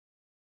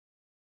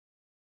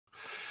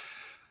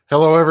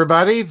Hello,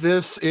 everybody.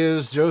 This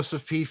is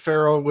Joseph P.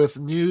 Farrell with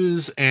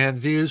news and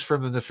views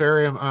from the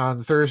Nefarium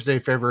on Thursday,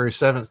 February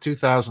 7th,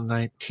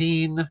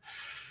 2019.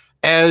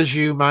 As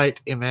you might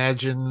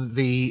imagine,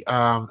 the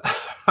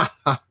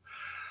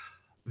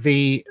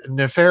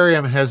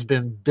Nefarium has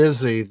been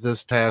busy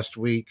this past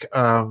week.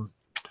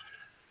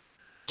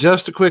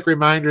 Just a quick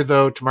reminder,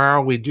 though,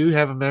 tomorrow we do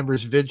have a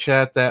members vid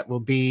chat that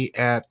will be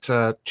at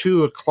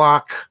 2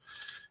 o'clock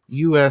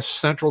U.S.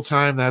 Central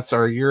Time. That's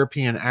our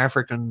European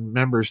African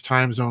members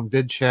time zone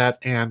vid chat.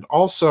 And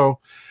also,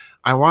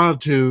 I wanted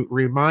to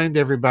remind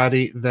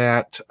everybody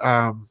that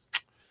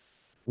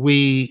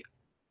we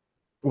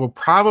will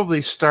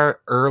probably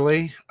start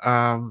early.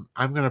 I'm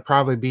going to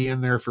probably be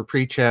in there for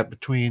pre-chat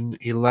between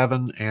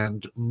 11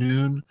 and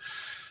noon.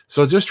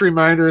 So just a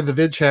reminder, the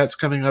vid chat's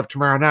coming up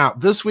tomorrow. Now,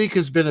 this week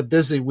has been a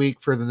busy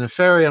week for the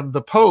Nefarium.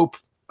 The Pope,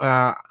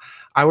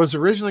 I was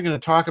originally going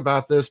to talk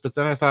about this, but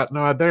then I thought,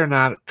 no, I better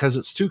not because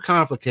it's too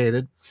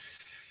complicated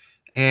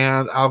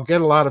and I'll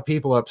get a lot of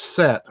people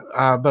upset.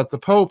 But the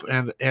Pope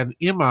and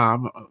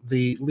Imam,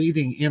 the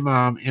leading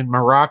Imam in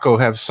Morocco,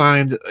 have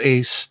signed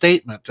a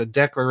statement, a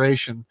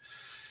declaration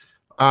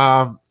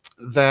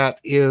that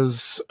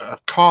is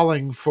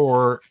calling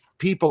for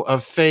people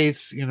of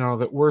faith,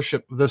 that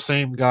worship the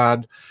same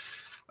God,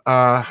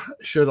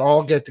 should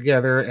all get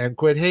together and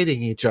quit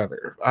hating each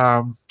other.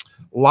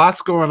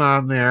 Lots going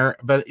on there,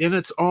 but in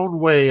its own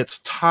way, it's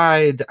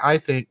tied, I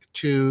think,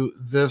 to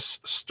this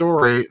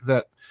story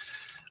that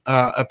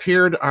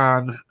appeared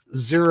on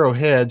Zero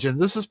Hedge.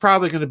 And this is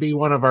probably going to be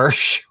one of our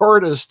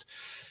shortest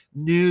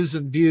news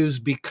and views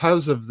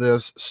because of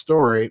this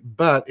story,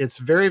 but it's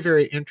very,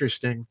 very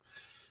interesting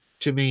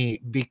to me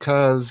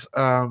because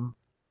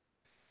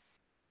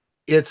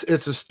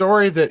it's a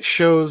story that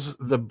shows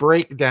the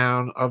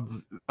breakdown of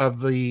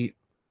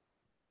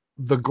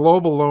the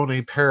global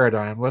lonely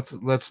paradigm.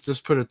 Let's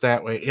just put it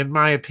that way. In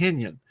my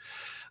opinion,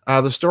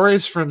 the story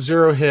is from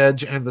Zero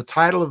Hedge, and the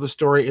title of the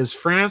story is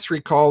 "France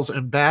Recalls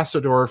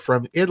Ambassador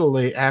from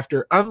Italy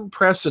After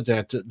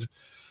Unprecedented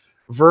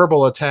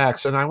Verbal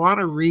Attacks." And I want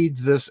to read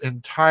this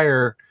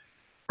entire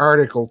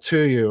article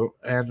to you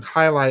and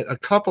highlight a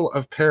couple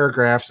of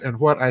paragraphs and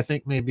what I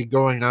think may be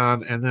going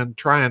on, and then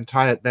try and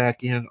tie it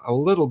back in a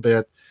little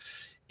bit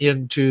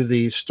into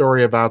the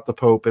story about the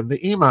Pope and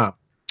the Imam.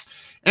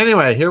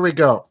 Anyway, here we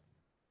go.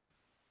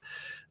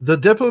 The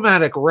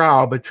diplomatic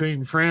row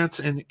between France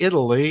and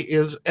Italy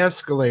is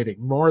escalating.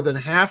 More than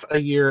half a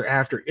year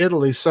after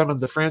Italy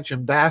summoned the French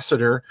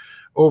ambassador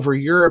over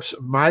Europe's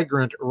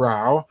migrant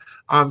row,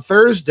 on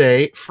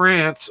Thursday,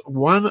 France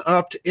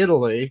one-upped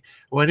Italy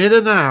when it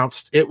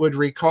announced it would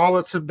recall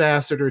its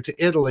ambassador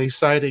to Italy,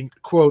 citing,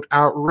 quote,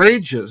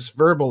 outrageous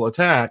verbal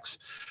attacks,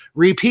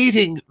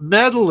 repeating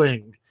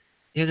meddling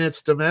in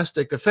its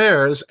domestic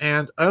affairs,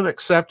 and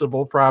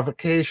unacceptable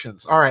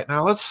provocations. All right,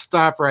 now let's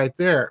stop right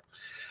there.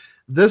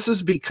 This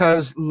is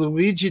because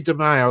Luigi Di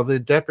Maio, the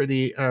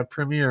deputy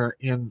premier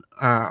in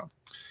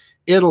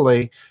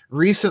Italy,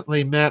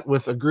 recently met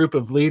with a group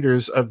of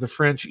leaders of the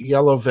French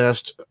Yellow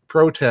Vest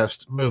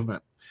protest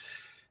movement.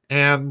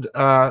 And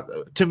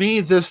to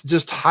me, this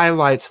just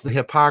highlights the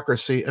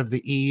hypocrisy of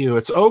the EU.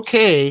 It's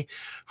okay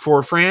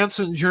for France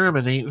and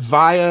Germany,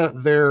 via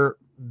their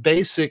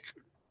basic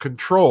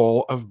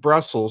control of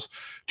Brussels,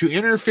 to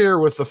interfere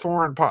with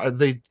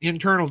the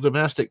internal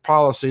domestic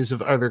policies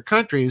of other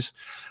countries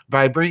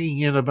by bringing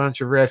in a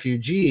bunch of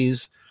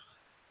refugees,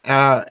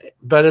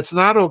 but it's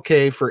not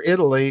okay for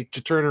Italy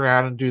to turn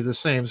around and do the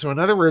same. So in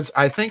other words,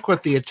 I think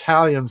what the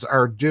Italians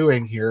are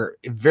doing here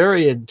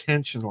very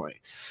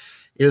intentionally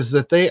is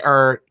that they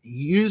are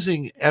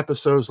using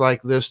episodes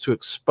like this to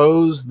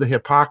expose the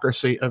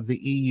hypocrisy of the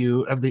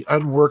EU and the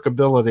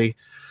unworkability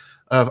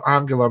of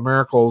Angela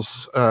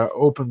Merkel's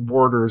open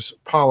borders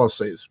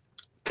policies.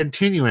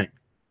 Continuing.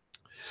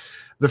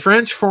 The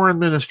French Foreign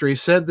Ministry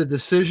said the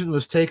decision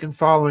was taken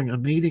following a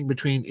meeting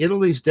between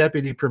Italy's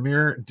Deputy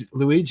Premier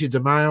Luigi Di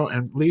Maio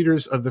and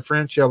leaders of the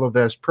French Yellow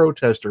Vest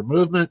protester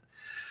movement,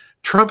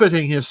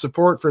 trumpeting his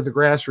support for the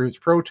grassroots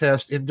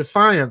protest in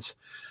defiance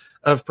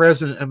of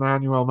President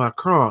Emmanuel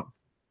Macron.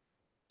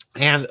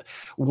 And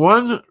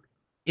one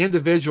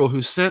individual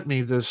who sent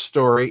me this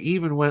story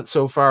even went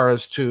so far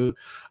as to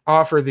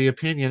offer the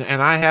opinion,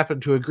 and I happen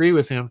to agree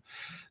with him,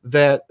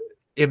 that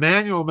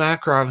Emmanuel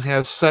Macron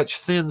has such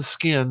thin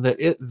skin that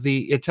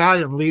the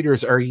Italian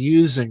leaders are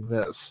using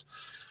this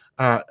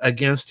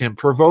against him,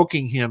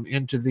 provoking him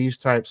into these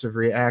types of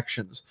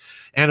reactions.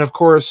 And of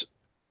course,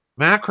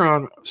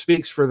 Macron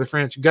speaks for the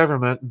French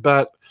government,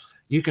 but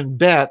you can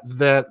bet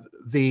that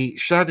the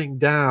shutting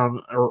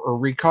down or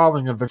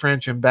recalling of the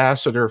French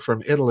ambassador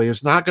from Italy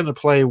is not going to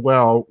play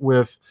well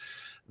with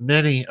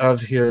many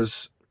of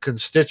his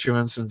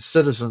constituents and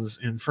citizens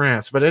in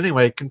France. But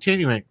anyway,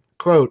 continuing,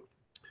 quote,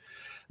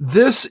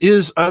 "This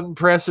is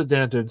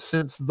unprecedented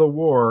since the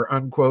war,"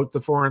 unquote, the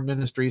foreign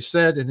ministry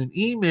said in an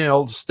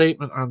emailed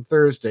statement on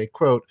Thursday,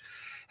 quote,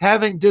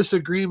 "Having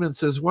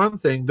disagreements is one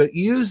thing, but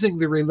using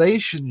the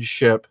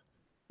relationship,"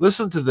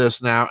 listen to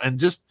this now, and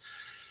just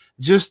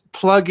just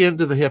plug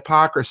into the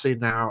hypocrisy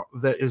now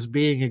that is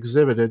being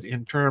exhibited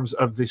in terms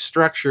of the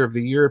structure of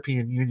the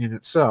European Union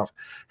itself.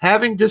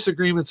 Having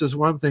disagreements is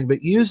one thing,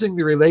 but using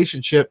the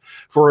relationship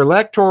for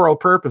electoral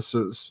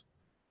purposes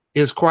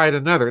is quite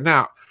another.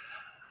 Now,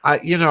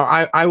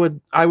 I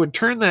would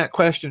turn that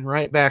question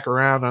right back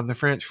around on the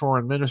French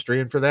foreign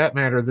ministry, and for that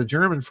matter, the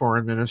German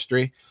foreign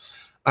ministry,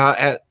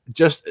 and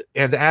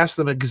ask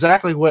them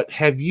exactly what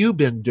have you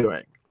been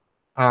doing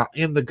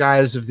in the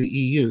guise of the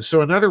EU.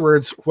 So, in other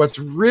words, what's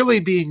really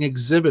being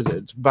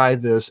exhibited by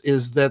this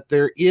is that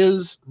there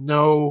is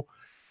no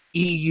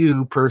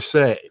EU per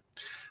se.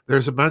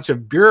 There's a bunch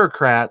of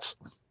bureaucrats,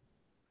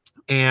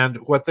 and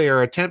what they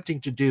are attempting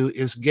to do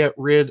is get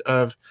rid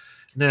of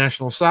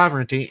national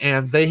sovereignty,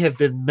 and they have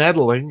been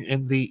meddling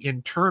in the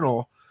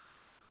internal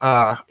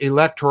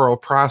electoral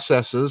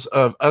processes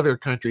of other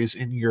countries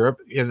in Europe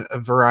in a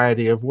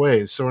variety of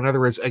ways. So in other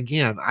words,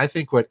 again, I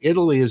think what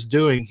Italy is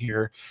doing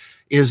here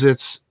is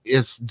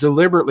it's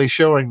deliberately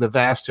showing the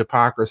vast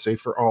hypocrisy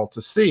for all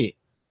to see.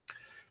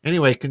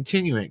 Anyway,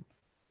 continuing.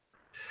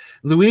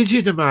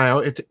 Luigi Di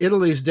Maio,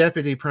 Italy's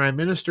deputy prime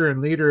minister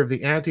and leader of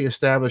the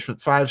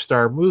anti-establishment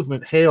Five-Star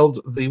Movement, hailed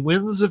the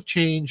winds of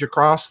change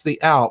across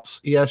the Alps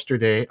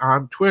yesterday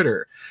on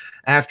Twitter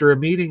after a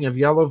meeting of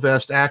Yellow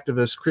Vest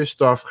activists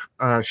Christophe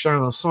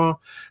Chalençon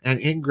and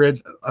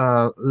Ingrid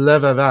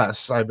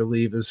Levavas, I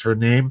believe is her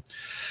name.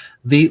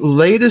 The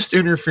latest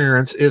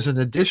interference is an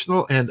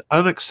additional and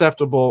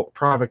unacceptable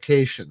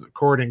provocation,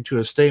 according to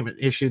a statement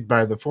issued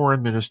by the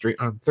foreign ministry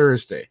on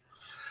Thursday.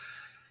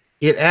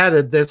 It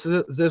added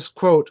that this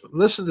quote,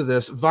 listen to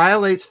this,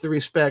 violates the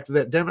respect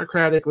that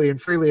democratically and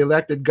freely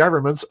elected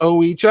governments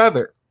owe each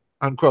other,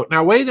 unquote.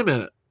 Now, wait a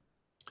minute.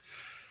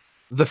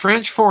 The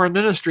French foreign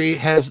ministry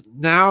has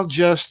now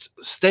just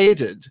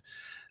stated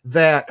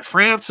that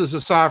France is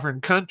a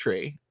sovereign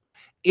country,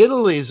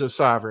 Italy is a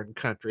sovereign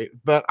country,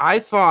 but I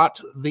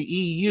thought the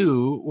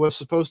EU was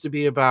supposed to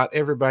be about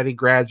everybody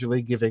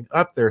gradually giving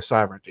up their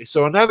sovereignty.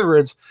 So in other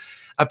words,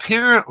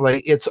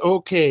 apparently, it's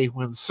okay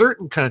when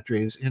certain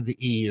countries in the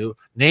EU,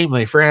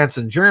 namely France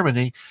and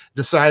Germany,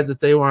 decide that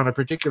they want a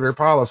particular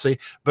policy,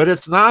 but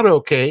it's not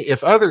okay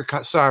if other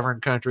sovereign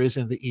countries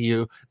in the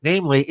EU,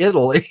 namely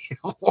Italy,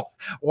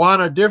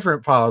 want a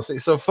different policy.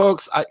 So,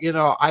 folks,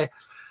 I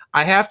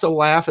have to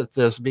laugh at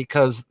this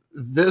because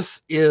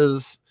this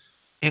is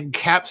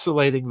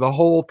encapsulating the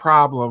whole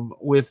problem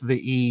with the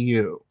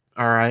EU.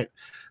 All right,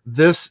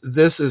 this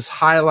is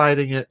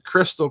highlighting it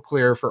crystal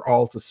clear for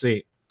all to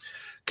see.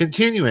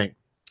 Continuing,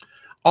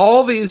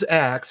 all these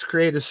acts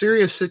create a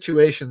serious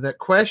situation that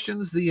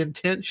questions the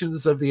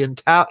intentions of the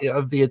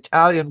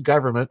Italian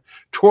government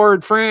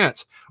toward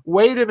France.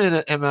 Wait a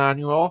minute,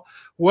 Emmanuel.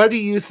 What do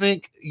you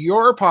think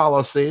your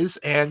policies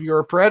and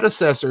your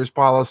predecessors'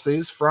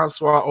 policies,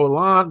 Francois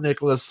Hollande,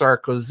 Nicolas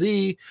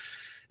Sarkozy,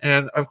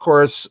 and of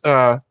course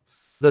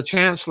the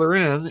Chancellor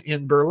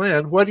in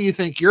Berlin, what do you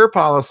think your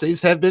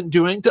policies have been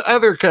doing to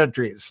other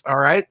countries? All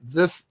right,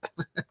 this...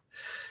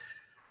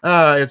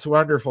 it's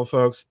wonderful,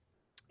 folks.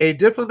 A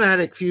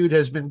diplomatic feud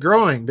has been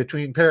growing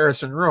between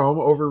Paris and Rome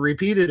over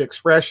repeated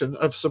expression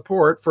of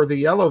support for the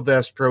Yellow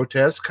Vest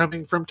protests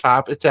coming from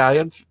top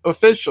Italian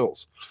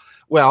officials.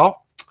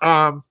 Well,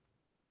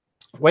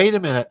 wait a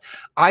minute.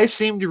 I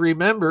seem to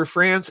remember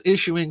France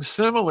issuing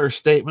similar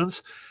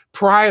statements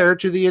prior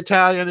to the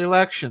Italian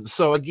elections.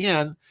 So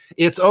again,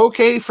 it's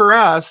okay for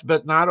us,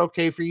 but not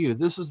okay for you.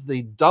 This is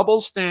the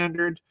double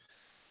standard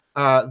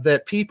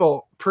that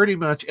people pretty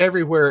much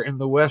everywhere in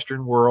the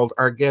Western world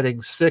are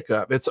getting sick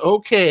of. It's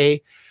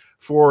okay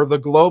for the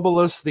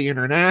globalists, the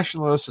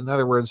internationalists, in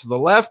other words, the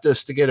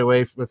leftists, to get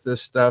away with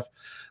this stuff.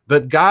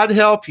 But God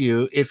help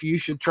you if you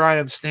should try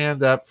and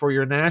stand up for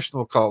your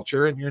national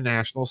culture and your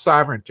national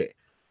sovereignty.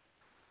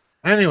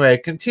 Anyway,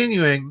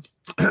 continuing,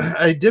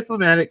 a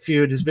diplomatic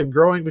feud has been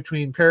growing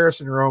between Paris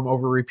and Rome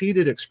over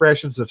repeated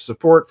expressions of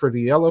support for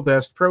the Yellow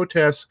Vest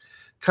protests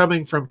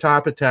coming from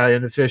top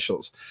Italian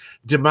officials.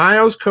 Di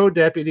Maio's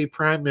co-deputy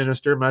prime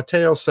minister,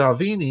 Matteo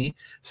Salvini,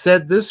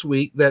 said this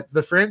week that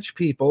the French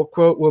people,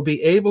 quote, will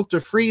be able to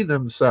free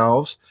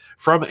themselves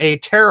from a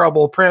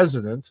terrible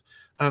president,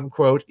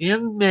 unquote,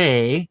 in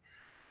May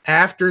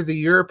after the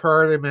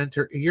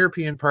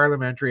European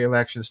parliamentary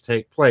elections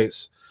take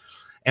place.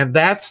 And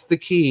that's the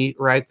key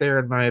right there,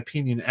 in my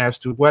opinion, as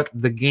to what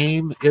the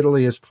game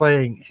Italy is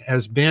playing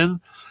has been.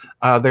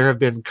 There have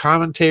been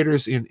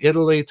commentators in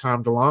Italy,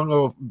 Tom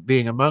DeLongo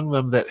being among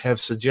them, that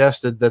have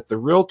suggested that the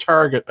real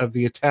target of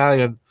the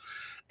Italian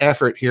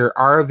effort here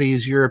are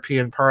these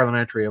European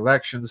parliamentary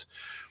elections,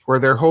 where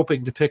they're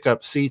hoping to pick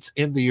up seats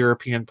in the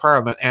European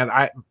Parliament. And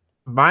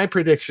my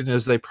prediction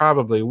is they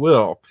probably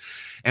will.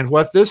 And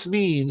what this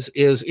means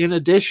is, in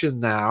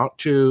addition now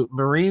to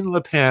Marine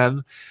Le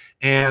Pen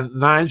and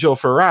Nigel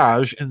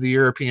Farage in the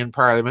European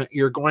Parliament,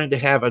 you're going to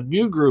have a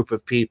new group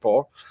of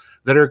people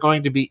that are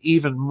going to be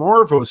even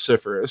more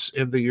vociferous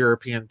in the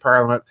European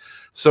Parliament.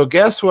 So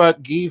guess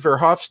what, Guy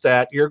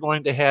Verhofstadt, you're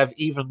going to have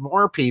even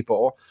more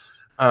people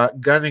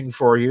gunning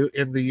for you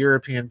in the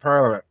European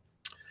Parliament.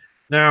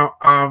 Now,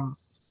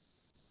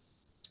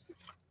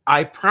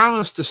 I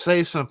promised to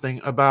say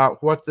something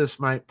about what this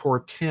might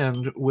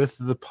portend with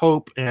the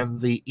Pope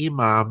and the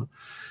Imam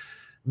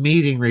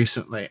meeting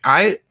recently.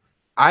 I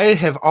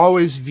have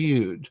always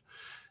viewed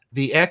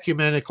the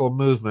ecumenical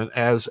movement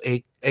as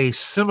a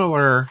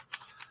similar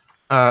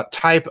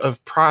type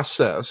of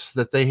process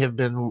that the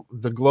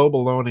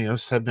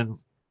globalonists have been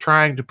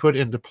trying to put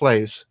into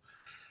place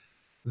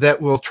that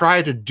will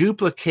try to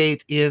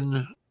duplicate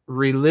in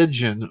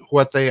religion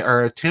what they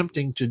are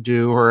attempting to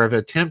do or have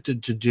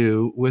attempted to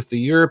do with the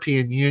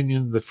European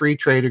Union, the free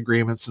trade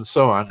agreements, and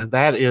so on. And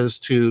that is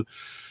to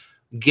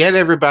get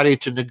everybody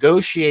to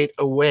negotiate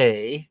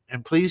away,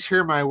 and please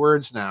hear my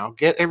words now,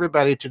 get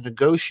everybody to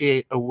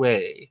negotiate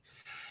away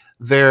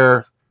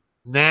their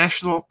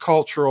national,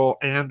 cultural,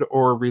 and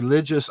or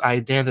religious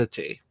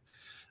identity.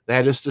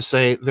 That is to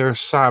say, their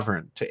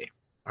sovereignty.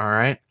 All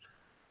right.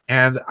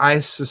 And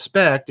I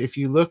suspect if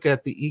you look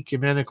at the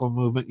ecumenical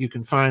movement, you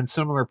can find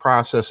similar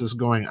processes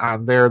going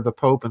on there, the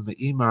Pope and the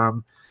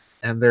Imam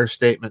and their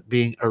statement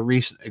being a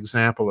recent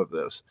example of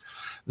this.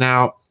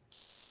 Now,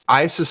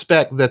 I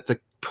suspect that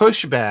the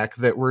pushback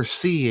that we're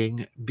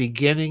seeing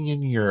beginning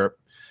in Europe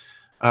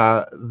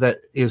that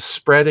is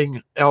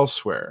spreading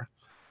elsewhere,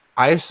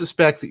 I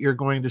suspect that you're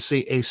going to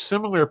see a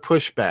similar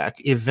pushback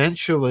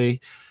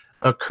eventually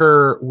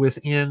occur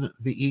within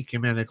the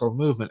ecumenical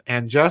movement.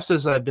 And just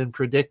as I've been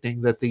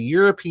predicting that the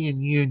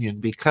European Union,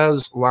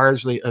 because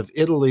largely of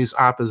Italy's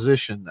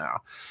opposition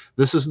now,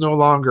 this is no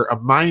longer a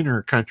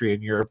minor country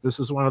in Europe. This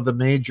is one of the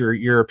major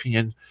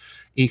European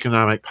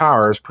economic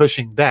powers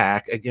pushing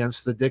back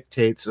against the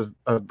dictates of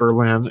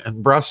Berlin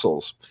and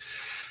Brussels.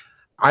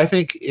 I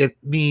think it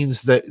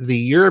means that the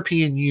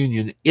European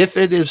Union, if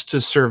it is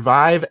to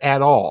survive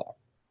at all,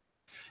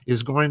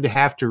 is going to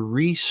have to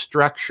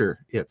restructure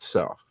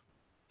itself.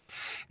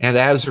 And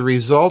as a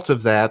result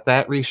of that,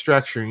 that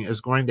restructuring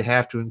is going to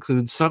have to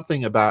include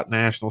something about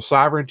national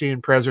sovereignty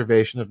and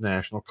preservation of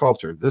national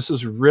culture. This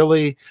is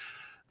really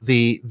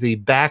the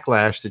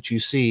backlash that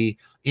you see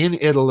in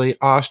Italy,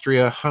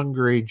 Austria,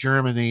 Hungary,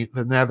 Germany,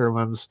 the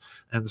Netherlands,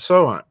 and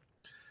so on.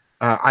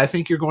 I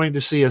think you're going to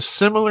see a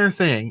similar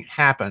thing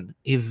happen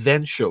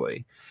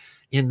eventually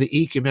in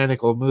the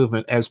ecumenical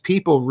movement as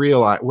people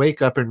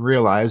wake up and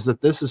realize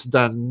that this has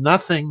done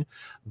nothing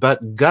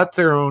but gut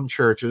their own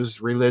churches,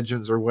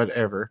 religions, or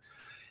whatever.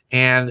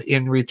 And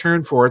in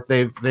return for it,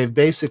 they've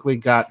basically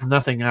got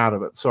nothing out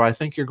of it. So I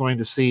think you're going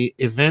to see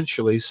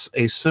eventually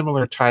a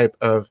similar type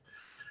of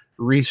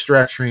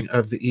restructuring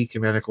of the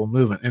ecumenical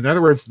movement. In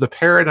other words, the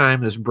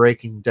paradigm is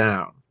breaking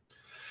down.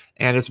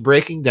 And it's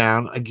breaking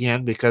down,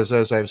 again, because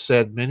as I've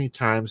said many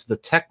times, the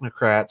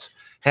technocrats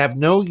have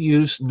no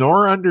use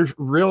nor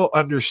real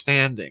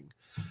understanding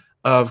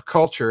of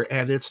culture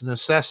and its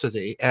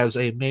necessity as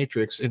a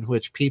matrix in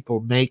which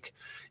people make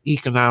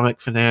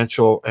economic,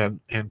 financial,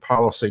 and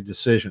policy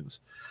decisions.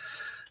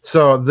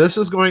 So this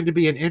is going to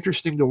be an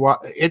interesting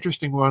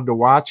one to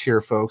watch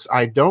here, folks.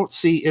 I don't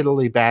see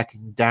Italy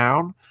backing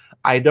down.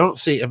 I don't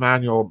see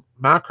Emmanuel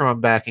Macron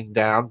backing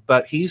down,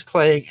 but he's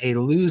playing a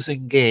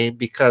losing game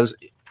because,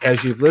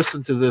 as you've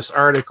listened to this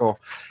article,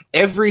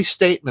 every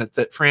statement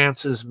that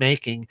France is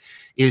making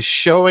is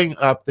showing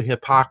up the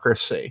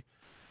hypocrisy,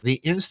 the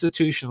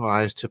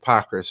institutionalized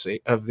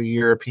hypocrisy of the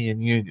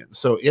European Union.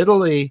 So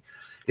Italy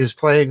is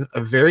playing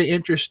a very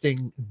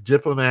interesting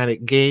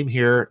diplomatic game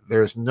here.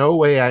 There's no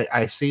way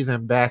I see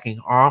them backing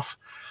off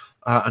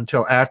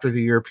until after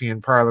the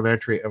European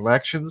parliamentary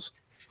elections.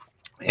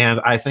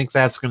 And I think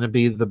that's going to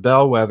be the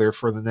bellwether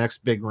for the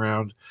next big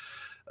round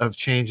of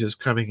changes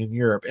coming in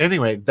Europe.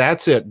 Anyway,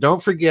 that's it.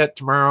 Don't forget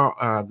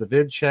tomorrow, the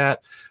vid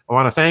chat. I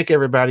want to thank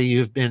everybody.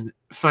 You've been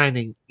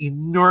finding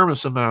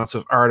enormous amounts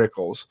of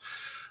articles.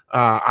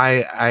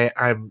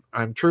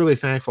 I'm truly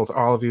thankful to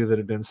all of you that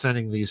have been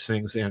sending these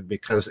things in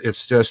because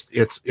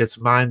it's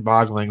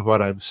mind-boggling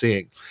what I'm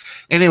seeing.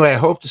 Anyway, I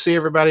hope to see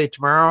everybody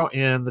tomorrow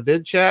in the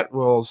vid chat.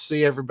 We'll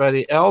see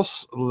everybody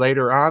else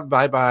later on.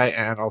 Bye-bye,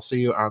 and I'll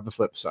see you on the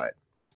flip side.